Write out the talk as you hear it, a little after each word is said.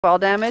fall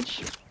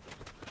damage.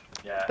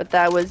 Yeah. But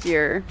that was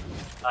your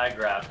I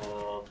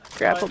grappled.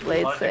 grapple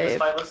blade save.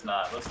 Let's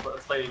not. Let's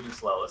play it even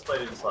slow. Let's play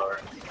it even slower.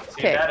 See,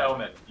 Okay. Bad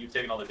Omen. You've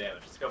taken all the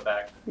damage. Let's go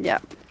back. Yeah.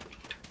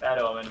 Bad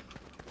Omen.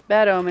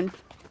 Bad Omen.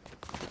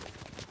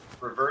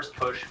 Reverse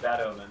push. Bad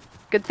Omen.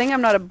 Good thing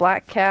I'm not a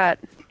black cat.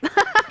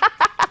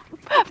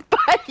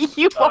 But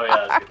you Oh,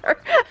 yeah, are.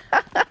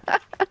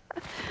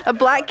 A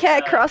black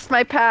cat crossed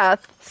my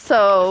path,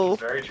 so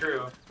It's very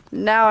true.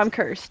 now I'm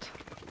cursed.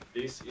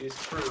 This is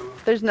true.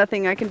 There's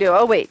nothing I can do.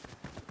 Oh wait.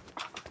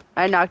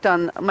 I knocked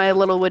on my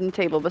little wooden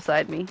table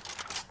beside me.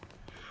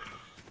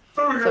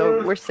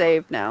 So we're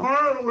saved now.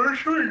 Where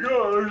should we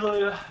go? There's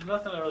like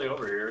nothing really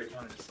over here. We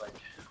kind of just like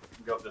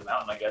go up the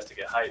mountain, I guess, to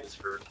get height just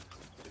for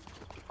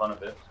the fun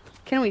of it.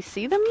 Can we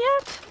see them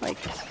yet? Like,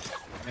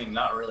 I mean,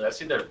 not really. I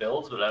see their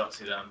builds, but I don't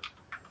see them.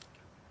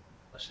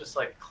 Let's just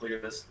like clear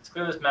this. Let's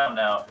clear this mountain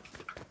out.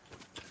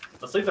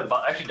 Let's leave the.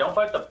 Actually, don't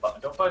fight the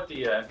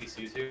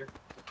NPCs here,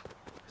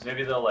 because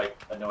maybe they'll like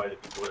annoy the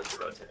people as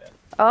they rotate in.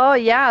 oh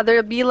yeah,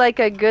 there'll be like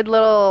a good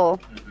little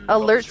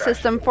alert distraction.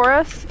 system for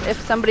us. If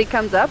somebody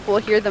comes up, we'll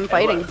hear them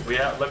fighting.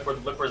 Look,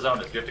 look where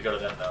zone is. You have to go to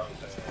them though.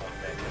 That's the one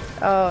thing.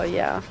 Oh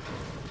yeah.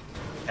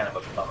 Kind of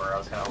a bummer. I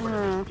was kind of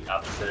hoping the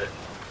opposite.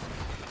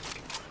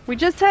 We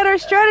just had our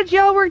strategy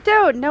all worked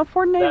out. Now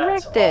Fortnite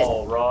That's wrecked it.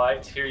 all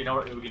right. Here, you know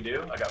what we can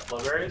do? I got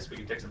flowberries. We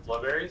can take some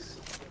flowberries,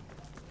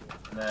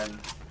 and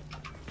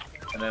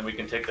then we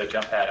can take the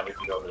jump pad and we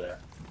can go over there.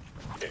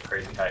 Get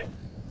crazy height.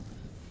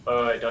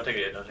 Oh wait, don't take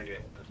it yet. Don't take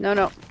it yet. No,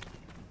 no.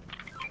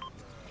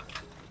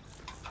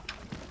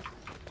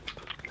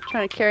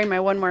 Trying to carry my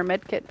one more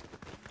med kit.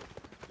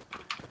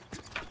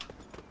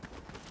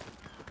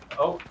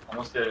 Oh,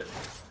 almost did it.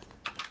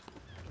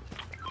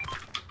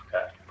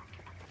 Okay.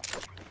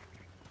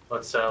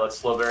 Let's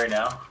slowberry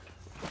now.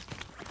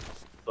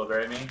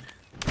 Slowberry me.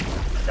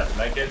 Got the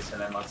medkits,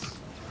 and then let's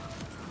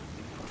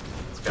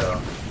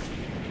go.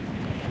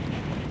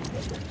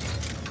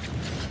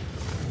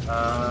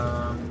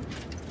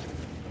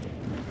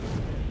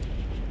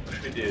 What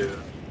should we do?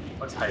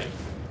 What's height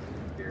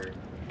here?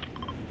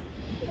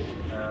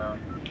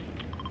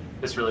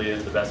 This really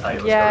is the best height.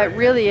 Let's Yeah, go it right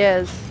really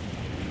is.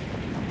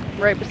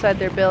 Right beside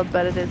their build,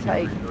 but it is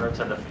height. here. Right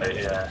beside the fight,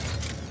 yeah.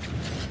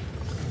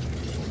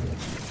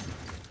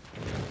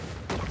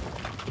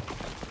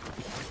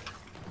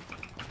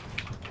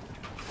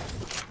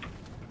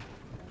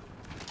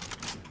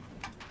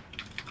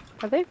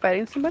 Are they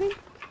fighting somebody?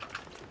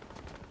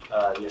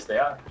 Yes, they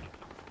are.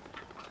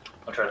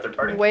 I'll try a third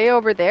party. Way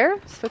over there?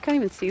 Still can't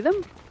even see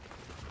them?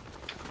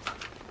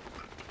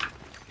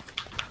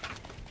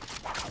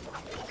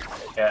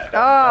 Yeah. I don't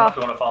know if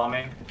you want to follow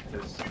me.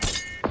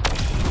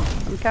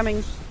 'Cause- I'm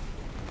coming.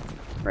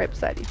 Right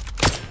beside you.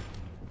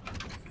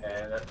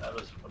 Okay, that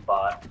was a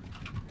bot.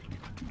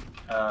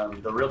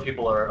 The real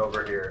people are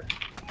over here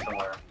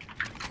somewhere.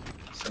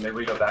 So maybe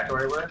we go back to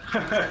where we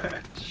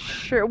were.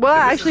 Sure. Well,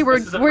 This actually,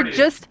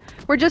 is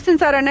we're just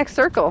inside our next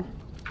circle.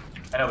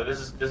 I know, but this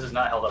is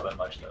not held up by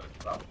much though.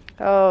 So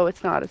Oh,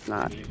 it's not. It's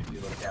not. if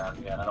you look down,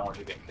 yeah, I don't want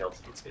you getting killed.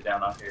 So let's get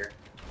down off here.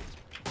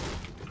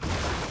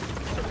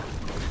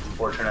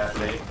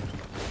 Fortunately,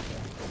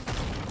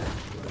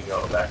 we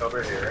go back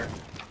over here,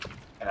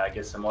 and I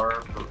get some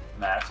more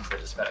mats since I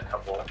just spent a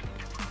couple.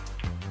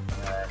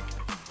 And then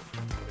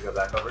we go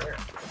back over here.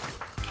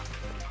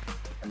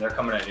 And they're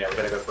coming in. Yeah, we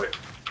gotta go quick.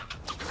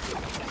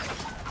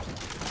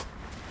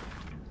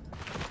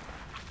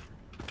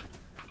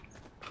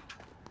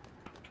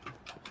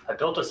 I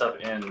built us up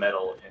in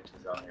metal into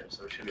the zone here,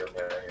 so it should be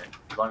okay right here.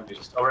 As long as we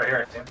just... Oh, right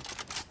here, I see him.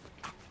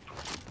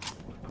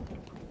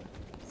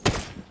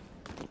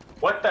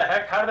 What the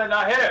heck? How did that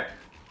not hit him?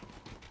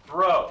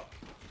 Bro.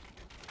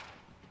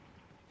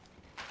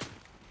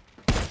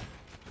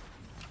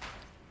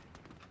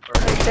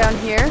 Right down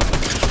here.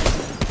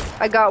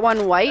 I got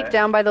one white Okay.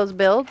 down by those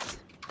builds.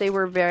 They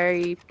were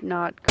very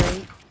not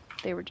great.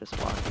 They were just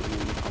walking in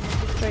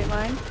almost a straight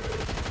line.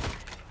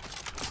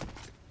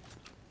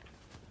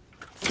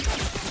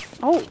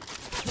 Oh,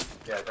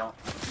 Yeah, don't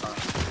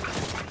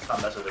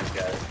mess with these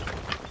guys.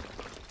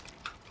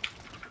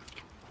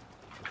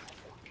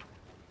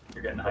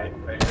 You're getting height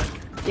right here.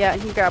 yeah,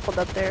 he grappled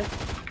up there. Knock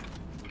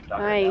it down.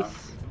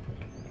 Nice.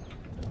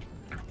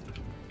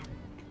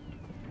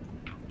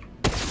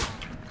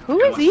 Who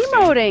is wants to see?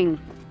 emoting?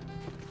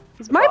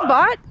 Is my Bot.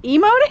 bot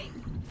emoting?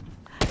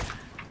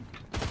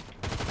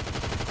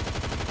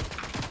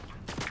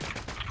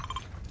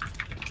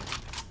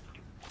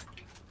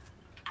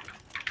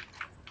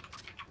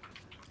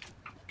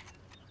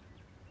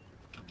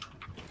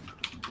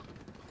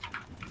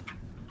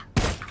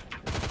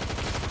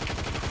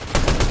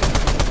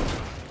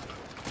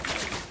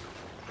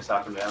 Just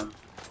knock him down.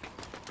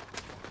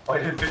 Oh,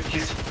 he hit 50,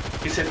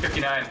 he's hit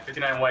 59.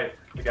 59 white.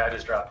 The guy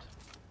just dropped.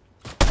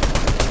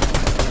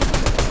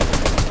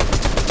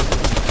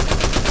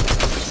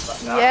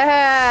 Knock.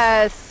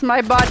 Yes,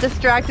 my bot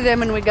distracted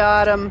him and we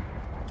got him.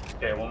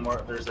 Okay, one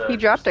more. There's a. He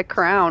dropped a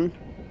crown.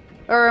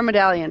 Or a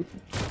medallion.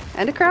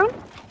 And a crown?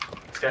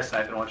 This guy's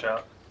sniping. Watch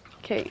out.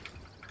 Okay.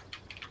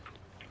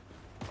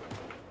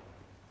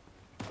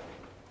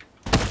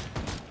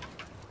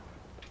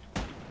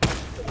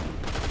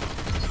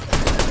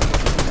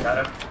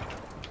 Got him.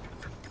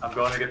 I'm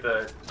going to get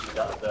the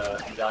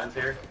medallions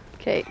here.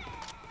 Okay.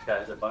 This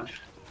guy's a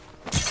bunch.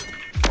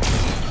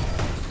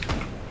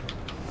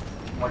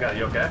 Oh my god,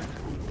 you okay?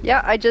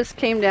 Yeah, I just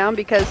came down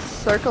because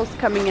Circle's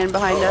coming in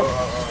behind us.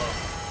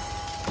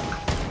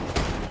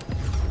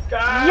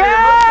 Guys,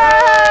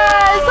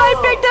 Yes! I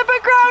picked up a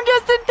crown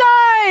just in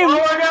time!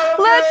 Oh my god,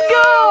 Let's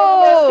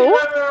go!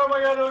 Oh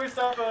my god, nobody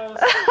stop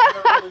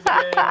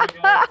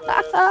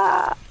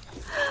us.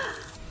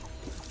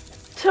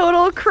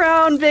 Total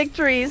crown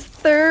victories,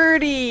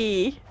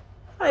 30.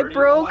 I 30?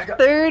 broke Oh my god.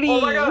 30.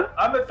 Oh my god,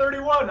 I'm at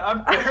 31.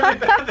 I'm barely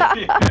better than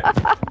you.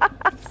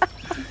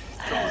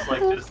 It's almost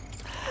like just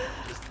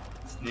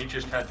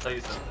nature's trying to tell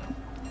you something.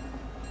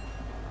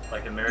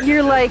 Like America.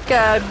 You're like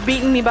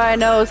beating me by a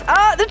nose.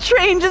 Ah, the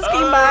train just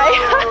came by.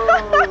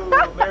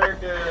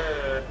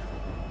 America.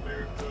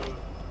 America.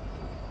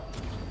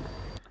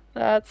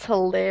 That's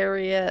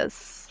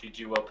hilarious.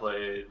 GG, well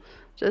played.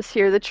 Just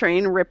hear the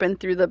train ripping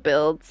through the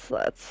builds.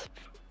 That's.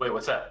 Wait,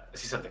 what's that? I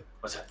see something.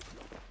 What's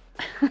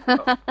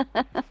that?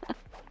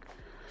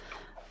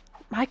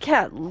 My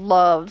cat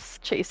loves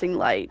chasing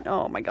light.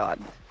 Oh my god.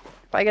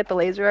 If I get the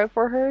laser out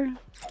for her.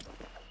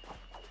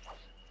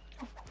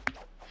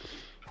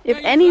 If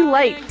any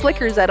light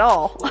flickers at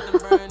all,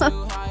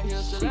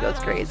 she goes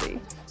crazy.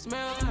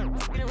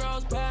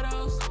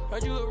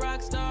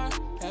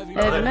 Heavy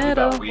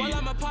metal.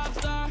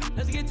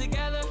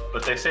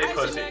 But they say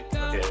pussy.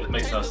 Okay, it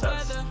makes no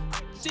sense.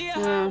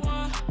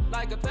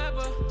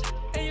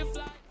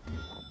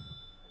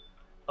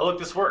 Oh look,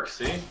 this works,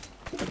 see?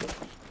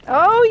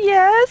 Oh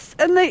yes,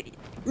 and the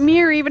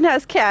mirror even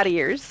has cat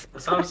ears.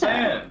 That's what I'm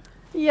saying.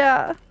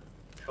 Yeah.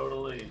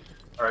 Totally.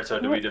 Alright, so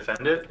do we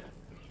defend it?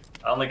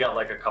 I only got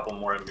like a couple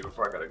more in me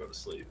before I gotta go to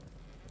sleep.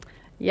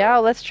 Yeah,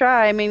 let's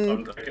try. I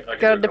mean, I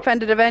gotta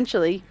defend it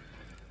eventually.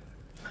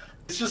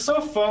 It's just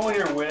so fun when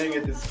you're winning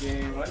at this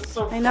game. Like, it's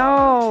so fun. I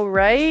know,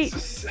 right?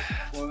 It's just,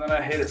 well, then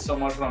I hate it so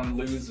much when I'm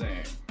losing.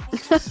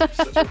 It's just such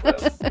a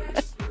bad loser.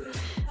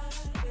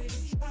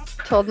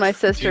 Told my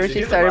sister Did she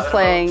you started buy it?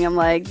 playing. I'm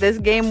like, this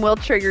game will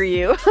trigger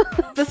you.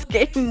 This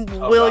game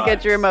will God.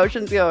 get your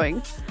emotions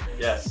going.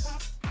 Yes.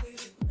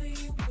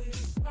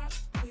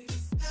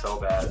 So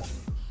bad.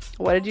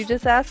 What did you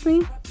just ask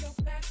me?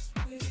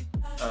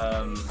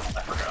 I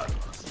forgot.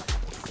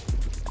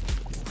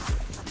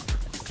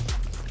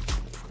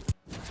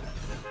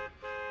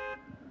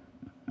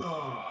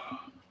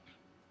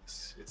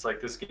 It's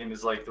like this game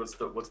is like what's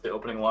the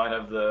opening line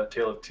of the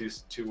Tale of Two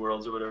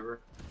Worlds or whatever?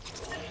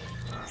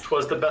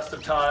 'Twas the best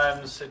of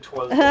times. It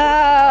was.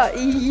 Yeah.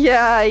 In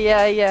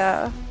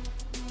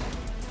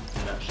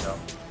that show.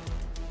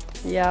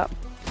 Yeah.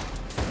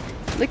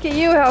 Look at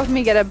you helping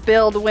me get a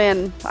build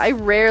win. I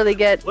rarely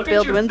get Look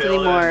build at you wins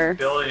anymore.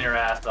 building your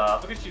ass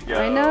off. Look at you go.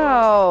 I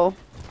know.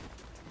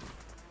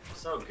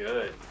 So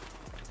good.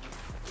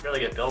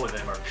 Barely get build wins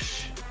anymore.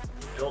 Psh,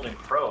 building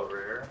pro over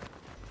here.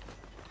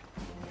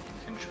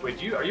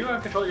 Wait, are you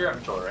on controller? You're on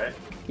controller, right?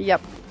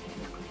 Yep.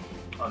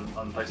 On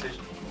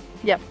PlayStation?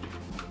 Yep.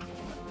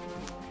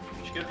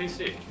 You should get a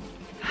PC.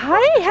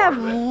 I have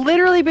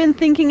literally been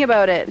thinking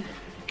about it.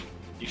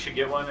 You should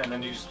get one, and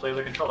then you just play with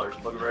the controller.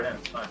 Just plug it right in.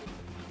 It's fine.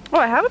 Oh,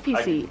 I have a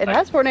PC. It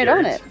has Fortnite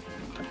on it.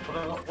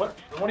 Well,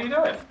 what are you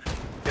doing?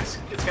 It's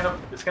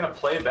gonna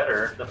play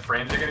better. The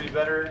frames are gonna be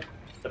better.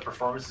 The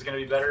performance is gonna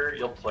be better.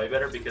 You'll play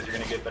better because you're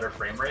gonna get better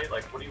frame rate.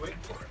 Like, what are you waiting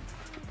for?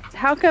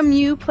 How come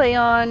you play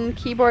on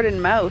keyboard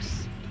and mouse?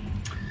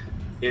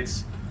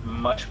 It's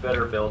much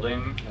better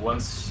building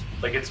once.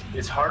 Like,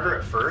 it's harder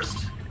at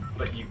first,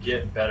 but you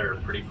get better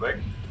pretty quick.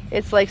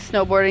 It's like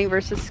snowboarding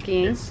versus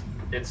skiing.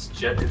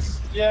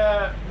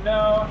 Yeah,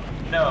 no,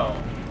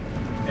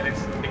 and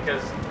it's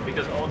because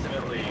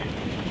ultimately,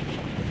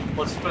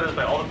 let's put it this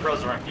way: all the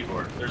pros are on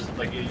keyboard. There's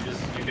like you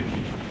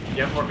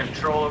have more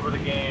control over the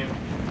game.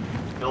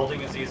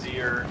 Building is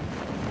easier.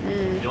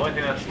 The only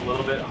thing that's a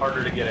little bit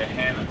harder to get a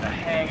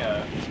hang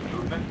of is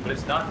movement, but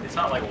it's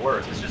not like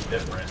worse. It's just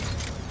different.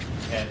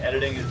 And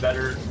editing is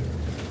better.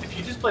 If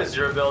you just play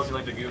zero builds, you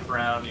like to goof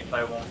around, you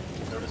probably won't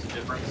notice a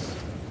difference.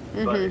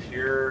 But if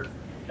you're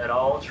at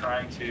all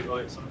trying to, oh,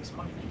 wait, someone's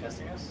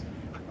contesting us?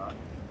 Not.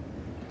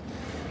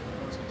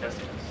 Someone's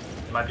contesting us.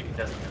 They might be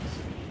contesting us.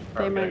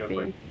 They might be.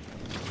 Quick.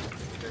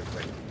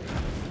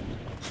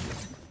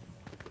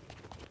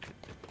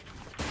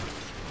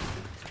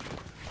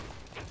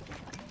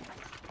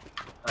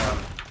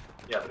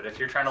 Yeah, but if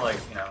you're trying to, like,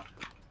 you know,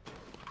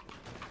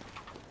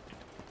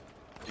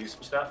 do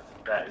some stuff,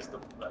 that's the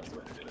way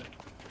to do it.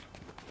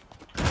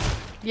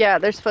 Yeah,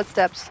 there's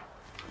footsteps.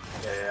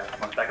 Yeah.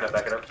 Come on, back it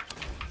up.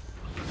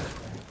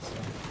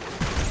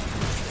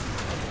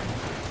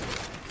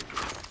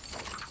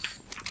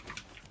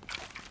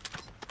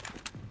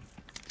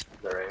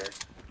 They're right here.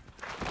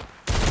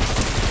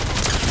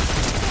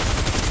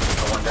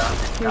 Got one down.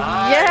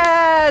 Nice.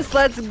 Yes,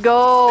 let's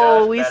go.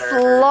 Just We better,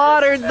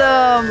 slaughtered just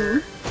better.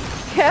 them.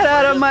 Get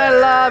out of my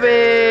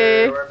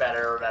lobby. We're better.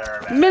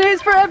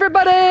 Minis for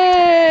everybody.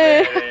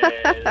 Yeah,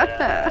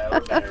 we're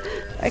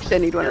better. Actually, I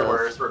need one You're of those.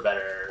 worse, we're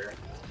better.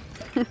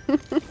 I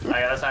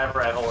got a sniper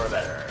rifle, we're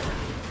better.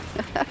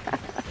 I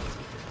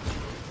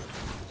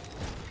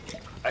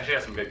actually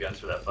got some good guns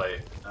for that fight.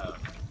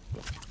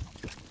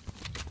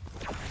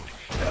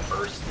 Got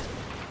burst.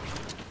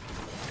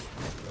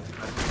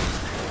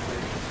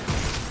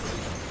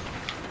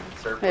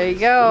 Sir, There you please.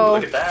 go. Ooh,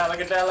 look at that!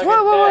 Look at that! Look Whoa,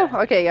 at whoa, that! whoa.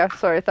 Okay, yeah,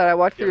 sorry. I thought I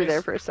walked Do you through have any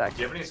there for a sec.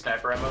 Do you have any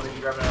sniper ammo that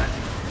you grab tonight?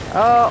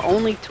 Oh,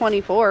 only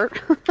 24.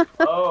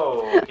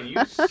 Oh, can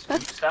you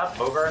stop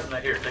Bogart? And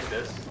here, take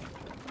this.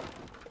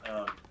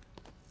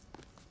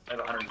 I have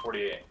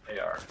 148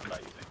 AR. I'm not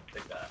using.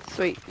 Take that.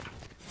 Sweet.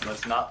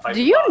 Let's not fight. Do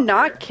the you bot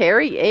not here.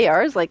 carry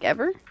ARs like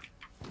ever?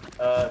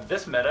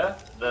 This meta,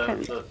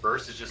 the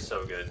burst is just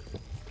so good.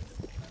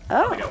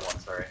 I Oh, only got one.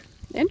 Sorry.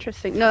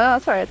 interesting. No,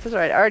 that's alright. That's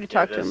alright. I already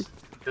talked to him.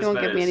 This won't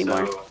meta give me is any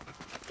more. so-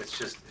 It's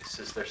just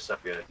they're so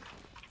good.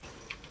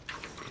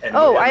 And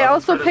Oh, and I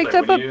let's also put it this picked way,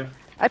 up when a- you-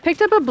 I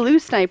picked up a blue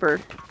sniper.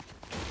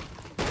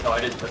 Oh, I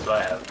did. That's what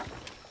I have.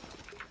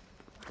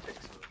 Take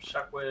some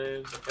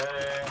shockwaves.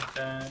 Okay.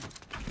 Okay.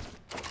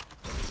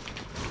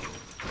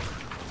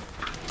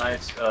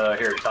 Nice.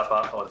 Here, top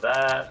off with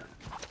that.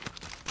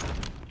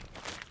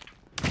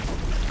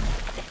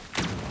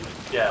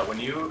 Yeah,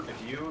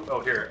 if you, oh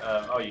here,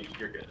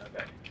 you're good.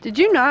 Okay, Did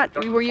you not?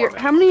 Don't Were you?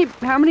 inform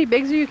How many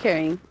bigs are you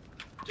carrying?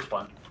 just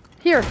one.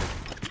 Here.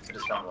 I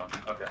just found one.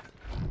 Okay.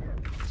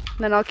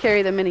 Then I'll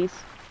carry the minis.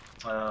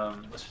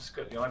 Let's just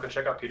go. You want to go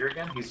check out Peter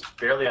again? He's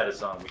barely out of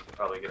zone. We can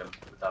probably get him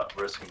without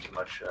risking too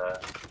much.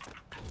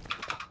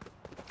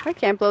 I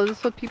can't believe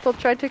this. What people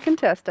tried to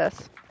contest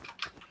us.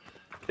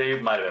 They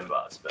might have been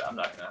bots, but I'm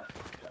not gonna.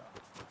 You know,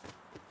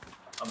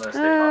 I'm gonna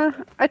stay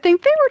confident. I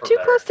think they were For too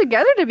better. close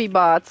together to be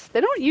bots.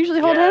 They don't usually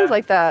hold Yeah. hands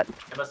like that.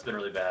 It must have been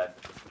really bad.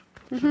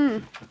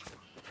 Mhm.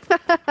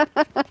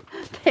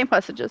 They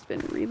must have just been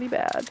really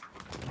bad.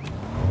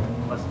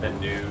 Must have been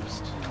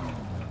noobs.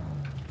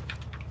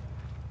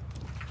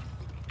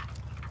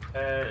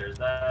 Okay, there's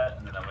that,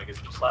 and then I'm gonna get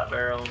some slap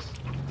barrels.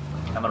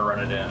 I'm gonna run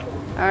it in.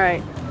 All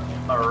right.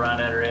 I'm gonna run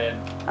it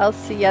in. I'll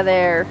see ya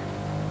there.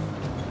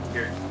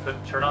 Here,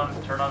 turn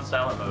on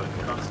silent mode.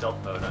 Turn on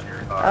stealth mode on your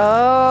car.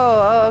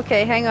 Oh,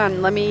 okay. Hang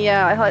on. Let me.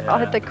 I'll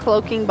hit the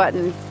cloaking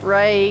button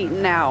right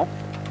now.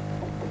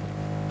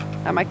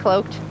 Am I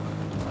cloaked?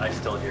 I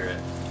still hear it.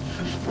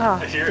 Oh,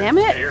 I hear, damn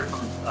I it! hear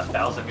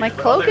 1,000 My meters.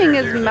 Oh, cloaking there,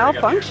 is there, there, they got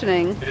Peter.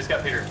 malfunctioning. They just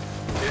got Peter.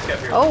 They just got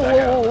Peter. Oh, Back whoa,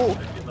 out. whoa, whoa.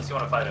 Unless you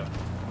want to fight him.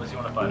 Unless you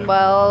want to fight him.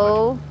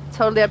 Well,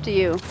 totally up to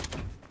you.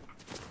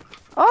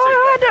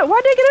 Oh, Save that.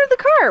 why'd I get out of the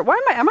car?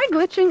 Why am I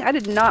glitching? I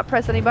did not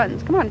press any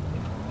buttons. Come on.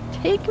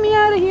 Take me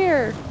out of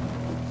here.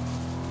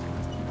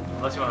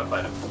 Unless you want to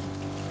fight him.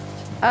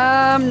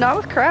 Not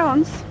with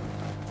crowns.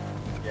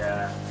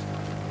 Yeah.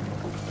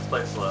 Let's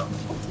play it slow.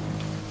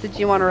 Did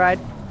you want to ride?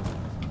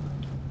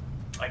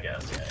 I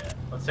guess, yeah.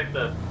 Let's take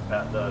the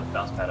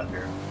bounce pad up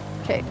here.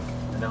 Okay.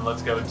 And then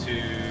let's go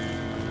to...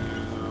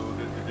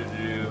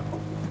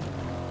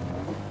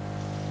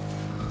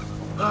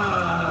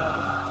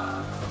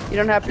 You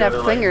don't have to have Yeah,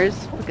 they're like-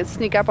 clingers. We could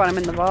sneak up on him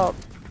in the vault.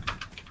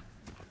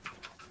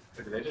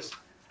 Did they just...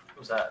 What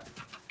was that?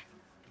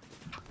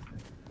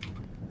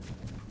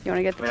 You want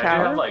to get I the mean, I do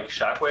have tower? like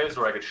shockwaves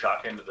where I could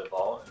shock into the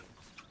vault.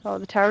 Oh,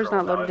 the tower's Sure,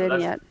 not no, loaded in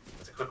that's- yet.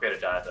 It's a quick way to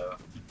die, though.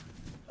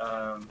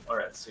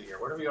 Alright, let's see here.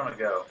 Where do we want to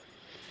go?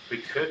 We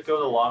could go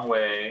the long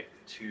way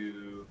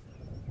to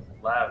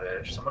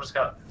Lavish. Someone just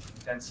got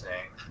fencing.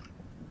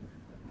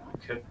 We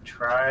could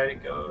try to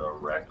go to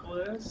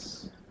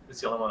Reckless.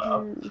 It's the only one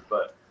up,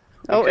 but...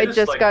 we Oh, could it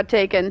just like, got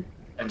taken.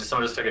 And just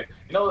someone just took it.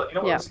 You know what?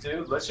 Yeah. Let's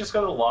do? Let's just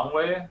go the long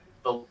way,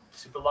 the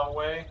super long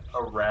way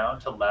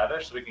around to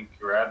Lavish, so we can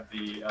grab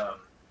the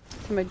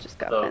Somebody just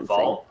got the fencing.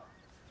 vault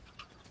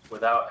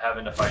without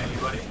having to fight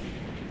anybody.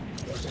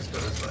 Let's just go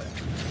this way.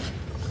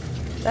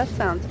 That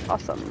sounds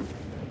awesome.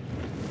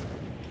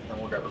 Then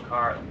we'll grab a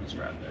car and just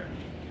drive there.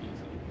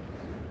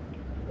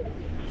 Easy.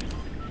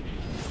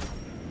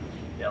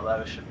 Yeah,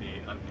 Lavish should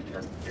be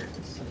uncontested here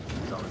because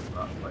zone is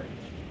not quite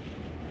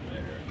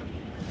there.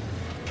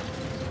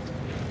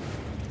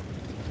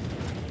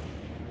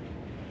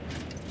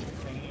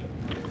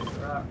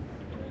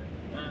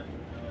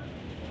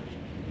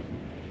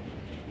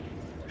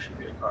 There should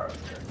be a car up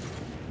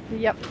there.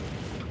 Yep.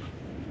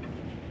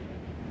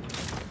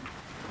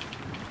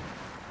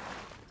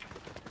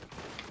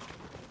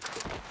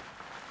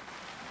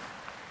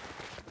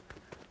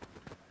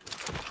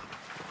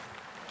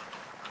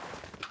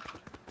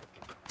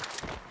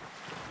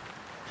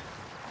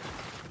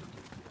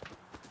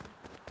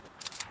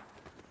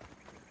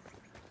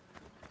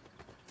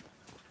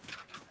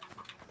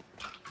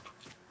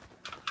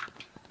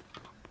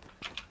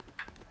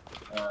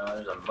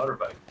 There's a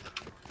motorbike.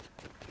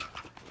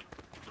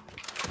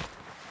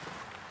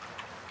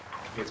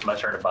 It's my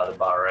turn to buy the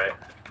bot, right?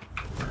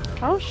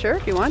 Oh, sure,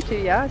 if you want to.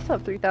 Yeah, I still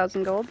have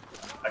 3,000 gold.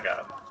 I got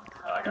him.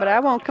 But I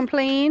won't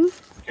complain.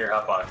 Here,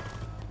 hop on.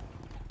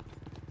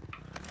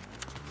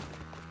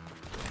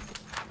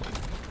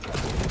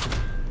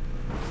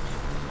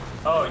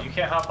 Oh, you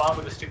can't hop on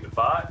with a stupid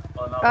bot?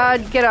 Oh,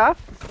 no. Get off.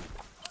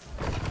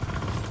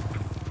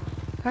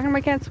 How come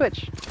I can't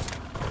switch?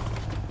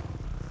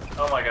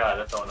 Oh my god,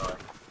 that's so annoying.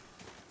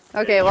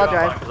 Okay, well, I'll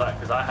drive.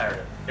 Because I hired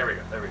him. There we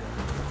go. There we go.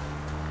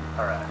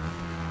 All right.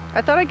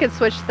 I thought I could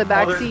switch to the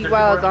back seat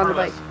while I was on the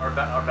bike. Our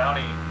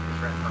bounty is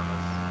right in front of us.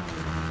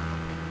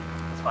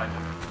 Let's find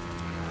him.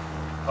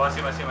 Oh, I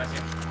see him. To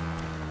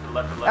the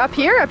left, to the left. Up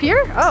here? Up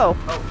here? Oh.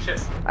 Oh,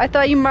 shit. I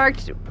thought you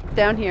marked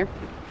down here.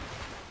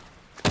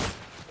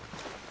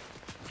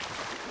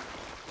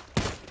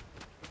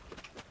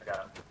 I got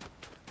him.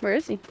 Where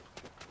is he?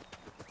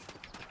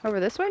 Over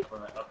this way?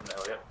 Up in the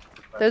hill, yep.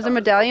 There's a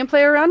medallion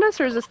player around us,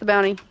 or is this the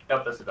bounty?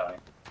 Nope, that's the bounty.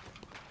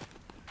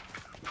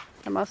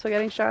 I'm also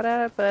getting shot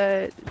at, but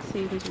it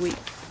seems weak.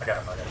 I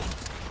got him.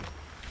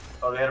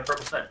 Oh, they had a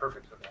purple snipe.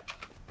 Perfect. Okay.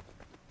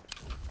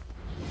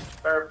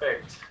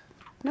 Perfect.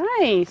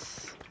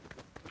 Nice.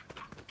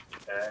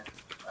 Okay,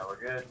 now we're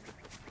good.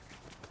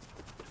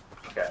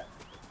 Okay,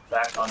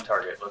 back on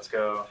target. Let's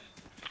go.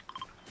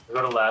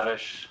 We'll go to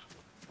Lavish.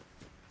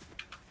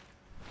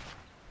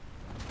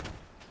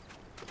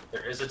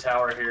 There is a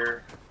tower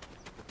here.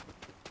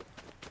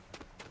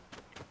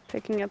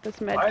 Picking up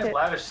this med Why kit. is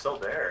Lavish still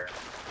there?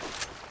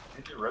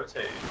 Need to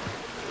rotate.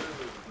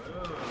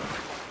 Move.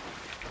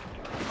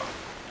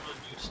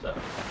 Do stuff.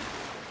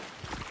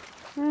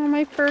 Oh,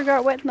 my fur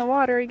got wet in the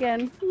water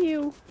again.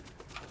 Ew.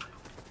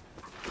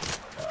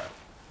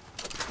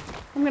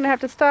 I'm gonna have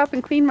to stop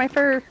and clean my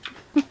fur.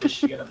 Is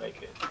she gonna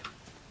make it?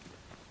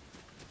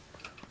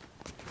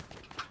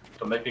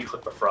 Don't make me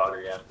clip a frog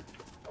again.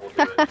 I will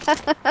do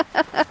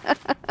it.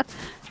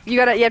 You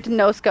have to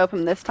no scope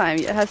him this time.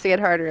 It has to get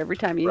harder every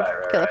time you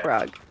kill a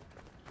frog.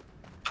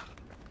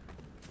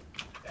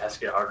 It has to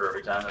get harder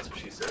every time, that's what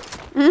she said.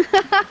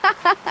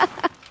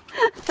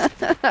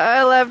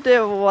 I left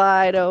it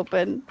wide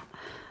open.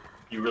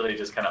 You really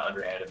just kind of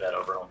underhanded that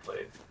over home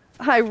plate.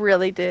 I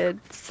really did.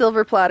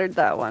 Silver plattered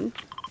that one.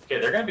 Okay,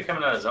 they're going to be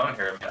coming out of zone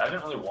here. I mean, I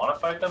didn't really want to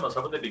fight them. I was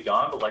hoping they'd be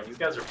gone, but like these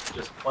guys are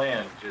just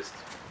playing just,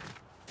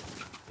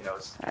 you know,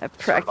 it's I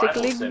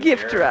practically survival sim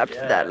gift here. wrapped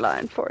Yeah. that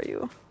line for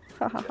you.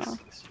 Yes,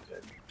 yes, you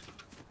did.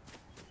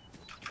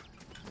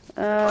 If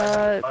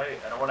I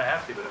don't want to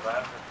have to, but if I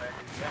have to fight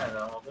again,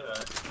 then I'll do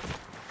it.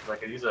 'Cause I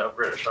could use an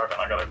upgraded shotgun.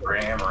 I got a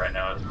gray hammer right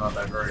now. It's not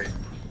that great.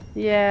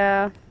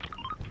 Yeah.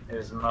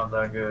 It's not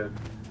that good.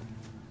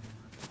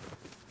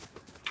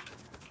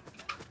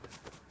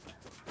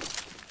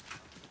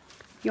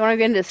 You want to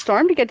get into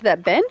Storm to get to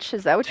that bench?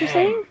 Is that what you're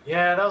saying?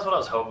 Yeah, that was what I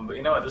was hoping, but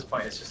you know, at this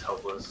point, it's just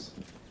hopeless.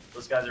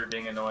 Those guys are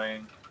being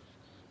annoying.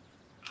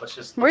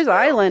 Where's go.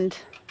 Island?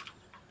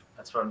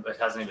 That's what it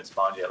hasn't even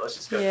spawned yet. Let's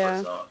just go Yeah.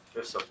 for the zone.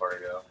 There's so far to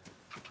go.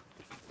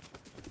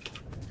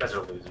 You guys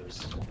are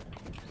losers.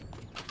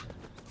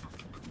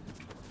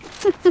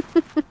 Total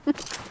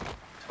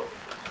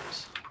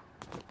losers.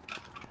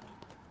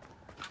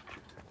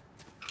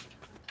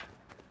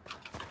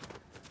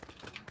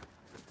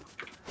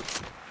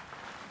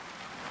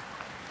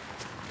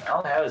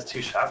 All I have is 2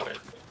 shockwaves.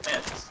 Man,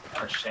 it's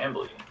kind of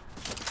shambly.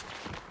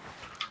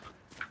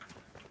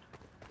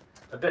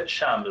 A bit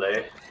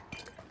shambly.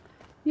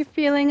 You're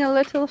feeling a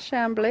little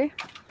shambly.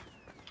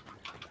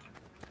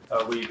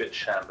 A wee bit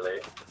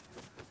shambly.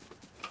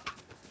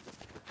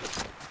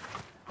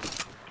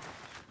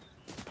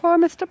 Poor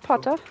Mr.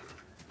 Potter.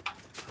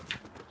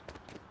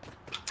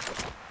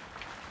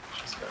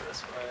 Just go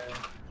this way.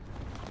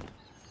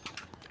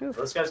 Ooh,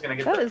 This guy's gonna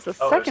get that the... is the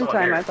oh, there's second someone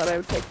time here. I thought I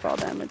would take fall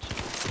damage.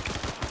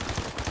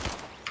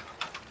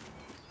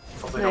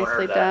 Hopefully no one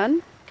Nicely heard that.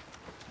 done.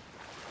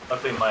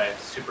 Luckily my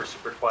super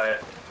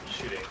quiet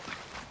shooting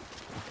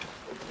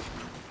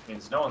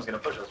means no one's gonna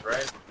push us,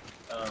 right?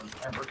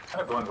 Man, we're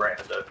kind of going right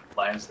into the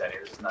lion's den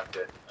here. This is not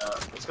good.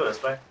 Let's go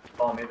this way.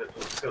 Follow me, but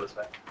let's go this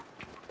way.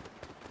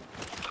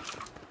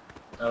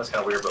 No, that's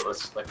kind of weird, but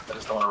let's I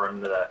just don't want to run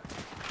into that,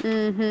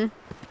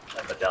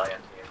 that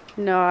medallion team.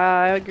 No,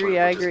 I agree,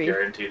 We're I just agree.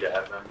 guaranteed to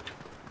have them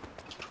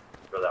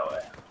go that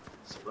way.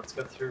 So let's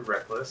go through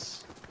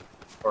Reckless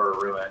or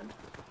Ruined.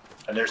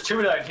 And there's 2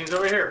 medallion teams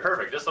over here.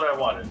 Perfect. Just what I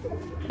wanted.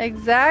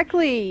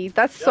 Exactly.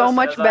 That's so Just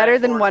much as I better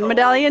than one foretold.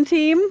 medallion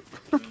team.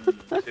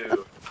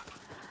 2.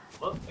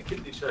 Well, they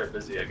keep each other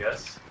busy, I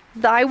guess.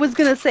 I was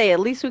gonna say, at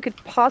least we could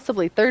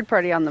possibly third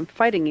party on them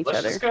fighting each Let's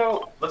other. just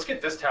go. Let's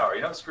get this tower.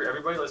 You know, screw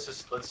everybody. Let's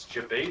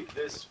debate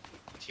this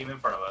team in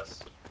front of us.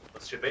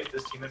 Let's debate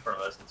this team in front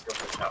of us. Let's go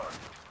for the tower.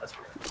 That's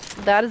weird.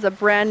 That is a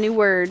brand new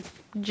word.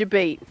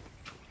 Debate.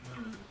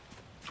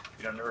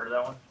 You don't never heard of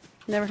that one?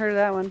 Never heard of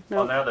that one.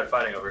 Well, No. now they're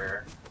fighting over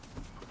here.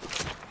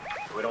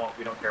 So we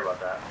don't care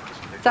about that. We're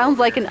just gonna go Sounds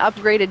over like here. an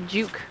upgraded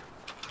juke.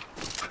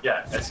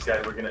 Yeah, that's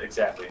exactly. We're gonna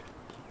exactly.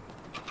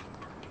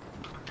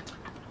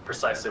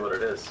 Precisely what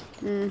it is.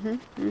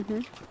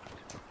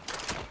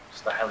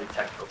 Just a highly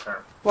technical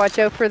term. Watch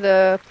out for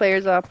the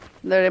players up.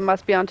 They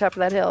must be on top of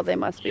that hill. They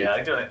must be. Yeah,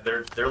 I think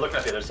they're looking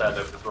at the other side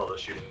of this world of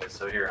shooting is.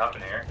 So here, hop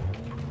in here.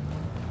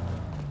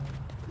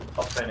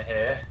 Hop in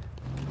here.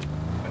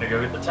 I'm gonna go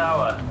get the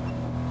tower.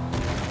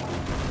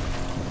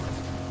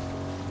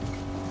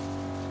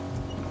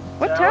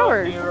 What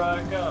tower? Here I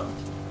come.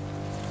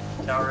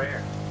 Tower right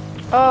here.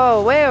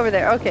 Oh, way over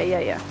there. Okay,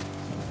 yeah.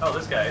 Oh,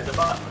 this guy is a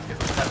bot.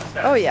 Let's have this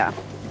guy. Oh, yeah.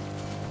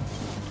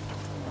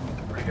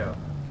 Where'd he go?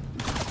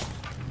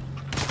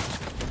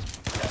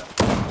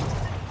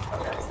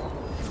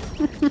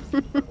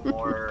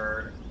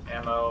 More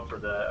ammo for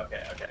the.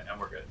 Okay, and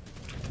we're good.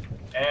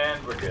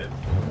 And we're good.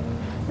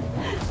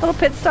 Little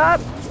pit stop.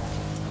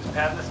 Just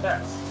have the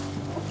stats.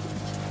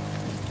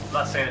 I'm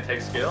not saying it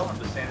takes skill. I'm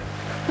just saying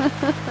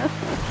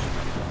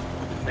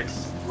it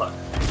takes luck.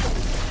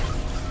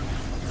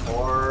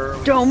 Or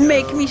Don't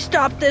make me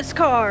stop this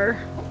car.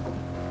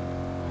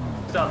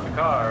 Stop the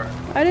car.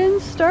 I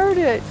didn't start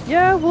it.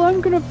 Yeah, well,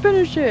 I'm gonna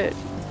finish it.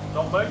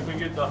 Don't make me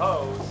get the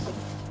hose.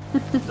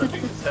 Doesn't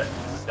mean to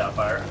stop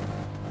fire.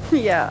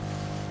 Yeah.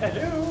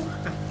 Hello.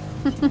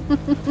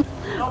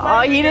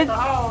 Oh, he did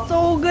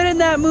so good in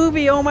that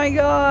movie. Oh my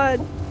god.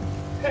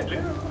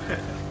 Hello.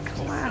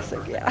 Classic,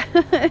 yeah.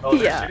 Oh,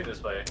 they're Yeah. shooting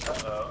this way.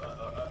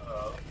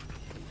 Uh-oh.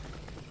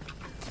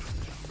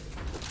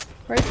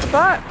 Where's the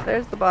bot?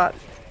 There's the bot.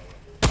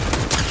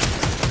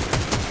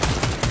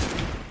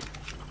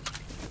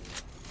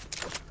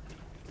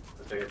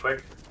 Let's make it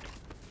quick.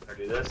 Or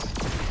do this.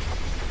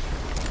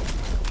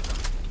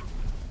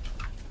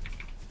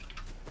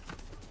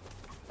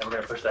 And we're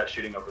gonna push that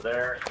shooting over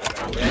there.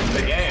 And we're gonna win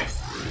the game.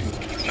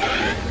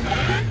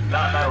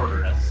 Not in that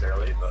order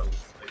necessarily, but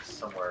like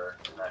somewhere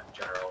in that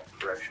general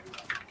direction.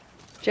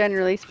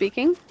 Generally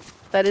speaking,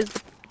 that is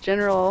the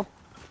general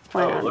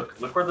plan. Oh,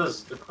 look where the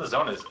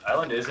zone is.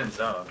 Island is in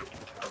zone.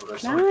 Oh,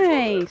 there's so many people over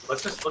there.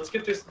 Nice. Let's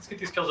get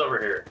these kills over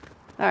here.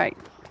 All right.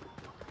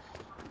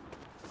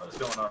 What is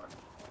going on?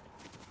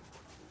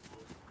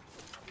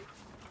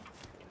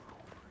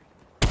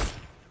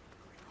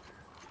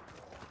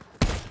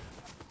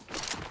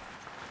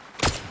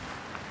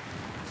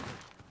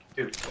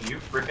 Dude, can you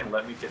freaking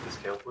let me get this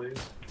kill, please?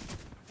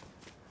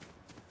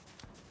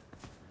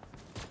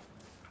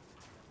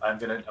 I'm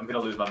gonna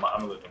lose my mind.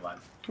 I'm gonna lose my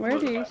mind. Where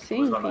do you see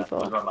people?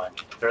 Lose my mind.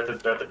 They're at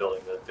the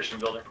building, the fishing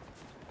building.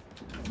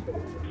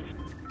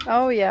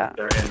 Oh yeah.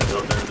 They're in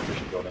the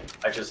fishing building.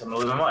 I'm gonna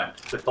lose my mind.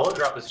 The bullet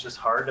drop is just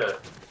hard to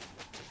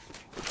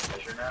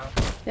measure now.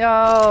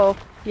 Oh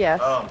yes.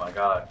 Oh my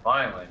god!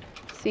 Finally.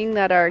 Seeing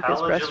that arc is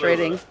Halajalula.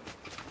 frustrating.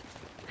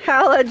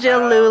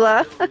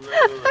 Halajalula.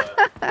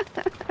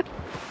 Halajalula.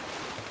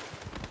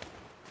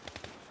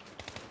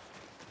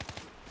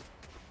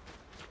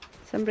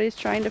 Somebody's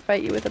trying to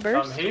fight you with a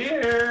burst. Come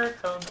here,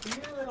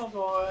 little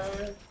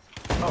boy.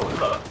 Oh,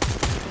 look.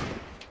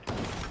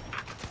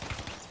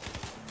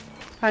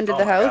 Under Oh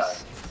the my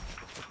house.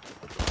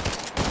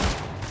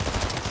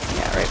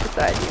 Yeah, right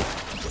beside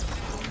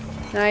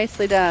you.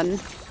 Nicely done.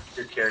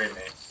 You're carrying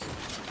me.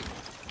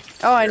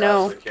 Oh, I You're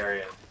know. absolutely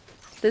carrying.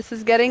 This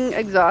is getting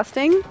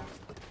exhausting.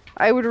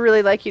 I would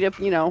really like you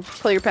to, you know,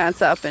 pull your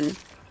pants up and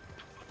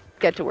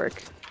get to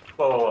work.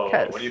 Whoa.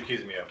 What are you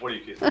accusing me of? What are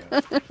you accusing me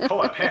of? Pull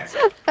my pants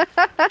up.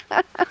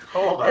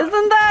 Hold on.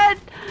 Isn't that,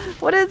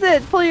 what is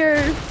it? Pull your,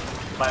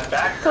 My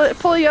back.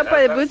 pull you up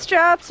by the That's-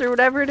 bootstraps or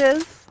whatever it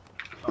is.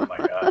 Oh my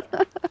god.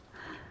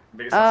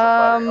 Biggest muscle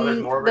fighter. Oh,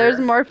 there's more over there's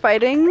here? more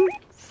fighting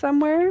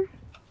somewhere.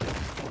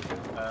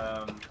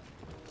 Let's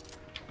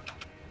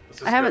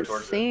just I go haven't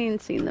towards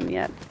it. seen them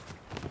yet.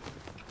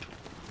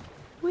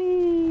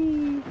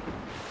 Whee!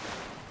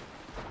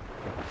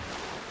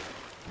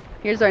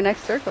 Here's our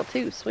next circle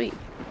too. Sweet.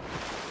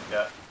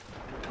 Yeah.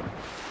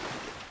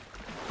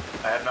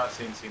 I have not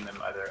seen them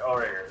either. Oh,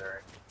 right here.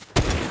 They're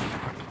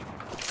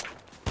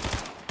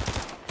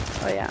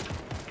Oh yeah.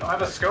 I don't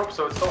have a scope,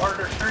 so it's so hard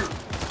to shoot.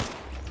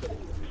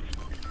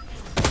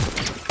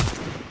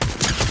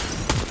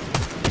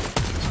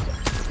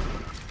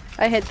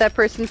 I hit that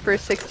person for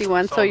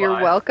 61, so Someone you're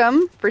behind.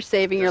 welcome for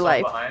saving your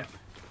life.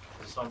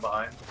 There's someone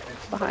behind.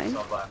 Behind?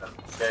 Someone behind them.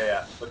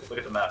 Yeah. Look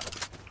at the map. Let's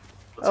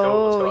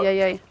Oh, go up.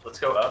 yeah. Let's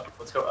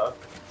go up.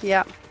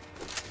 Yeah.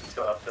 Let's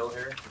go uphill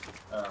here.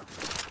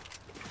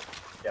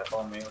 Yeah,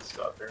 follow me. Let's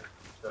go up here.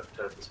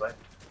 To this way.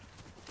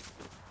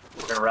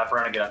 We're gonna wrap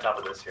around and get on top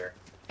of this here.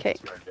 Okay.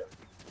 That's what we're gonna do.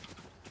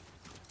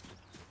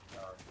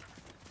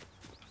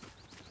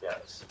 Yeah,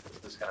 this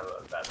is kind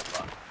of a bad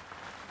spot.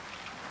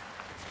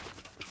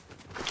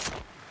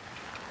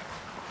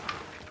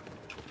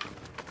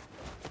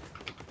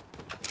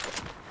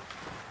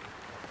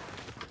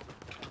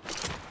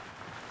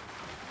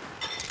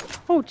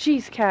 Oh,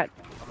 jeez, cat.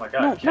 Oh my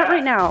god. No, cat. not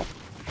right now.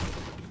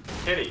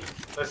 Kitty,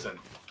 listen.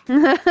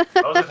 Most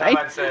of the time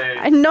I'd say.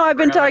 I know I've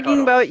been bring on the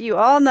talking about cuddles. you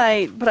all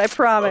night, but I Most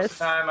promise. of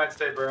the time I'd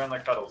say bring on the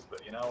cuddles,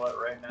 but you know what?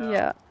 Right now.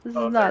 Yeah, this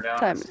Oh, is they're not down.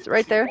 time. I see- It's right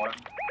I see there. one.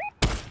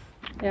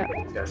 Yeah,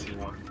 Yeah, I see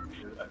one.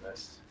 I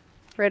missed.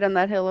 right on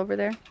that hill over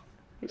there.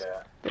 Yeah.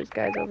 There's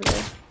guys over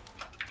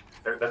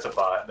there. That's a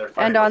bot. They're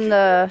fighting And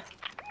with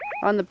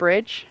on the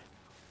bridge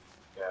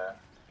people.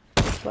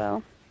 Yeah. as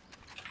well.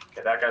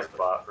 Yeah, that guy's a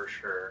bot for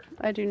sure.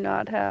 I do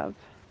not have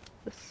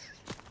this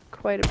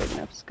quite a big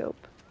enough scope.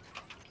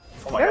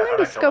 Oh I my gotta god, learn how to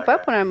did I kill scope that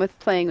up guy? when I'm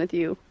playing with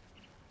you.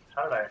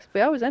 How did I?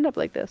 We always end up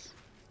like this.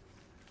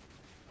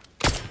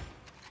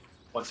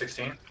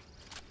 116? You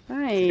got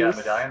a Nice.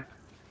 medallion?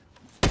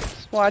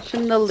 Just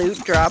watching the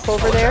loot drop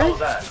over What the there. hell is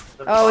that? Is that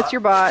the Oh, bot? it's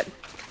your bot.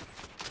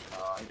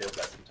 Oh, he does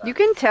that sometimes. You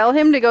can tell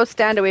him to go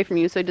stand away from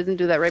you so he doesn't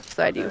do that right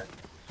beside you. Okay.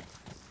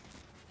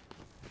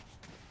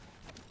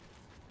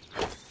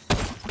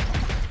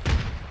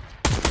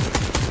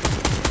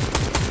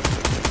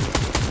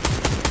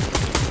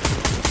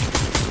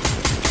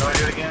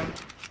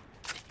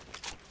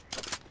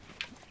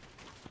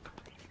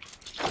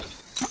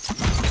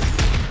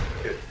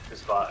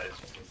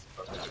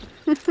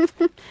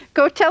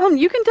 go tell him.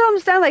 You can tell him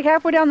to stand like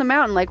halfway down the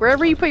mountain, like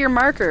wherever you put your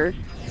marker.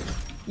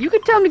 You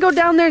could tell him to go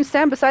down there and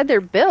stand beside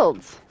their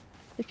builds,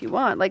 if you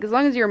want. Like as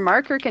long as your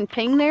marker can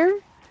ping there,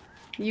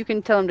 you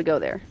can tell him to go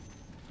there.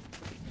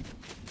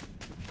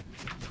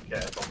 Yeah,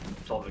 I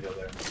told him to go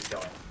there. Keep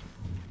going.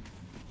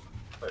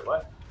 Wait,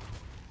 what?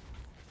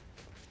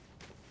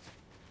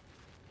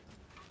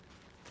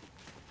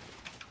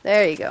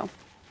 There you go.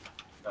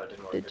 No, it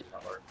didn't work. It did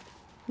not work.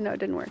 No, it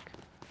didn't work.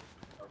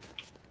 Okay.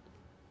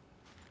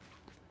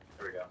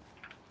 There we go.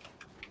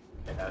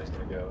 Okay, now he's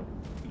gonna go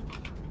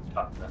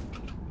top them.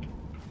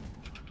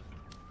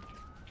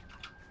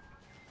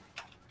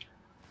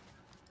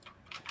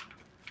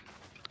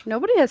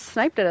 Nobody has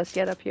sniped at us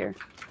yet up here.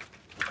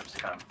 I'm just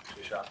kind of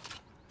 2 shots.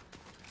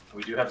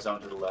 We do have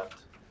zone to the left.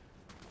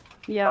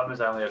 Yeah. Problem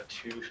is I only have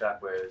 2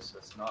 shockwaves.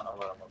 That's not a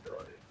lot of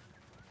mobility.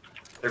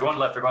 They're going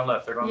left. They're going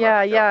left. They're going Yeah,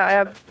 left. yeah. I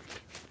have.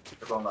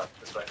 They're going left.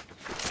 This way.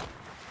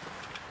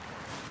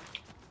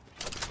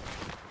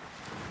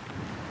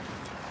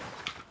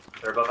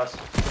 They're above us.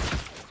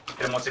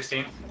 Hit him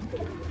 116.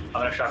 I'm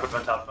gonna shockwave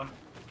on top of him.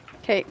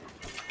 Okay.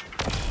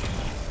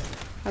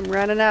 I'm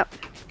running up.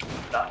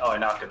 I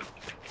knocked him.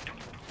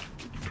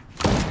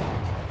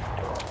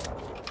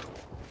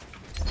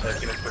 Their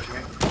teammate's pushing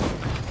me.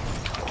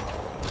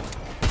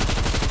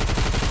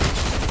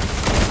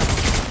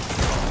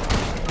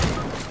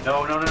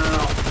 No.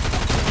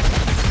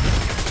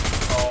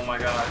 Oh my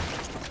god.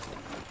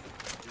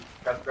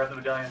 Grab the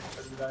medallion.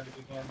 Grab the medallion if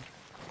you can.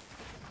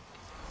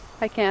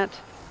 I can't.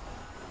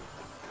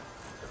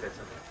 Okay, it's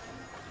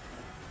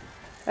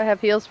okay. I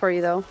have heals for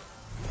you though.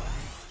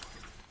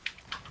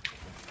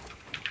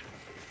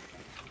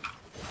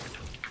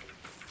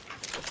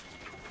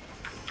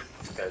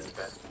 This guy's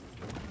dead.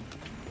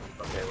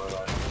 Okay, we're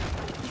alive.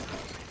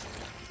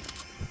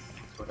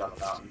 Let's go down the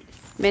mountain.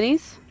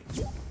 Minis?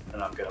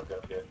 No, I'm good.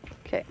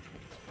 Okay.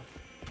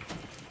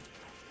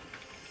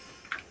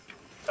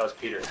 That was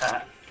Peter.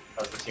 That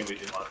was the team we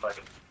didn't want to fight.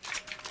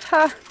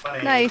 Ha!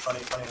 Funny, Nice. Funny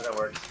how that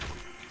works.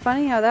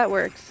 Funny how that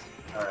works.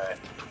 Alright.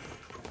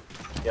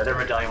 Yeah, their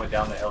medallion went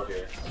down the hill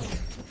here.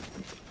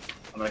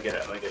 I'm gonna get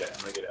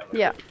it.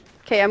 Yeah.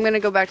 Okay, I'm gonna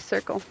go back to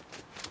circle.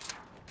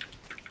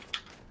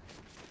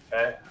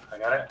 Okay, I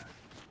got it.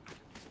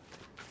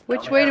 Which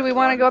only way do have we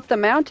want to one. go up the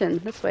mountain?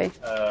 This way.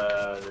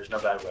 There's no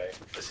bad way.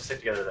 Let's just stick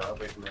together though.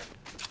 Wait for me.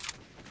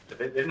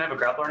 They didn't have a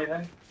grapple or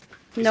anything? You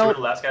see No, where the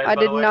last guy is, I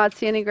by did the way? not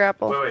see any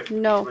grapple. Wait. You see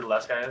No. where the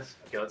last guy is?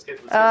 Okay, let's get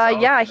zone,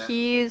 Yeah, and then-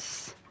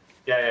 he's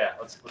Yeah.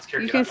 Let's You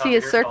get can on top see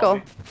of his here.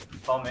 circle.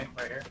 Follow me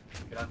right here.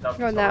 Get on top.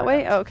 going follow that right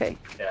way. now. Oh, okay.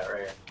 Yeah,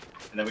 right here.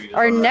 And then we can just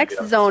Our run around and next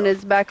get up zone this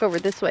is back over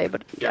this way,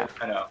 but Yeah, yeah.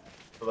 I know.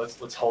 So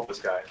let's hold this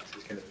guy.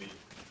 He's gonna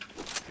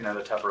have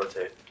the tough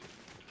rotate.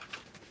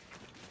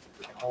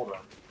 We can hold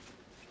him.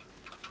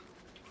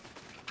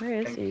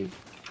 Where is he?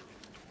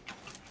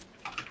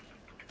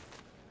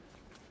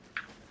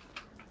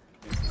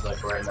 He's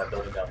like right in that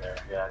building down there.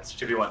 Yeah, it's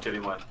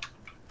 2v1.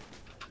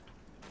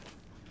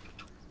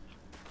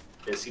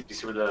 Yeah, do you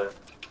see where the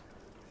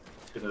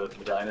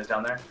medallion is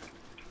down there?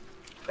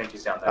 I think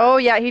he's down there. Oh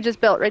yeah, he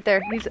just built right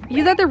there. He's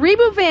at the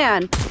reboot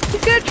van.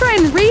 He's gonna try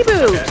and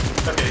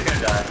reboot. Okay, he's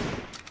gonna die.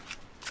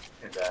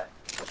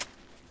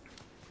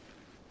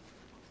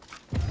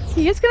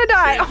 He is gonna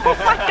die. Oh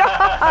my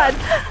god.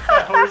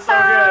 We're so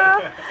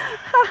good.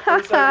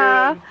 We're so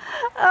good.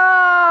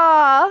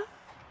 Ah,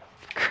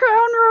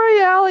 Crown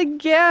Royale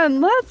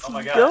again. Let's Oh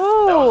my god.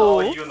 go. That was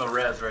all you in the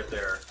res right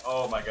there.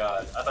 Oh my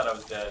god. I thought I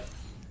was dead.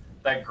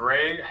 That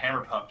gray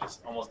hammer pump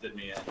just almost did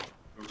me in.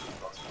 Oops,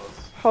 that was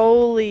close.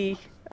 Holy